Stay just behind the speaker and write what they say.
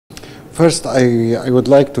First, I would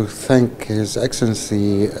like to thank His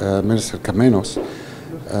Excellency Minister Kamenos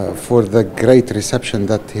for the great reception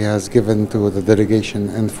that he has given to the delegation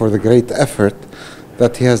and for the great effort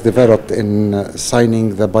that he has developed in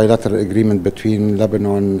signing the bilateral agreement between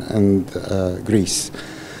Lebanon and Greece.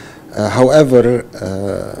 However,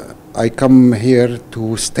 I come here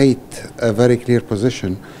to state a very clear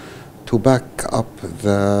position to back up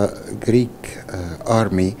the Greek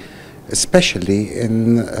army, especially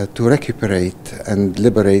to recuperate and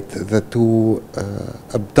liberate the two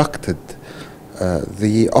abducted,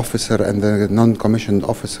 the officer and the non-commissioned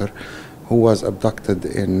officer who was abducted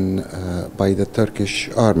by the Turkish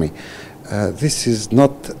army. This is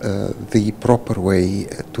not the proper way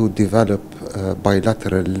to develop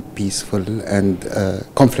bilateral, peaceful and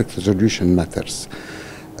conflict resolution matters.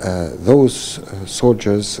 Those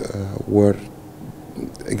soldiers were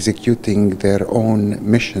executing their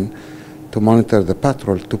own mission to monitor the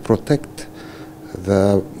patrol, to protect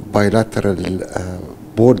the bilateral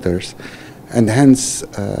borders, and hence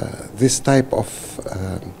this type of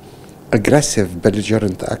aggressive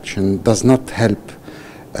belligerent action does not help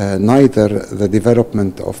neither the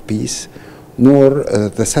development of peace nor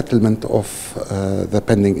the settlement of the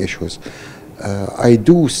pending issues. I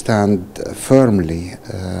do stand firmly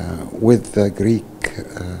with the Greek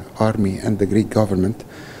army and the Greek government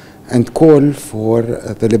and call for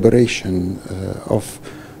the liberation of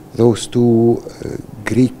those two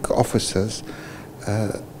Greek officers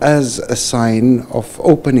as a sign of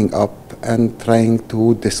opening up and trying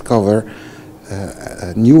to discover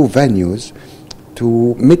new venues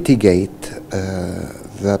to mitigate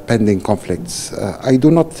the pending conflicts. I do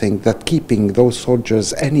not think that keeping those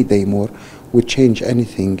soldiers any day more would change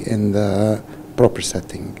anything in the proper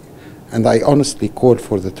setting. And I honestly call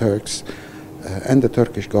for the Turks and the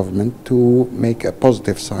Turkish government to make a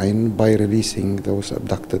positive sign by releasing those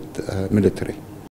abducted military.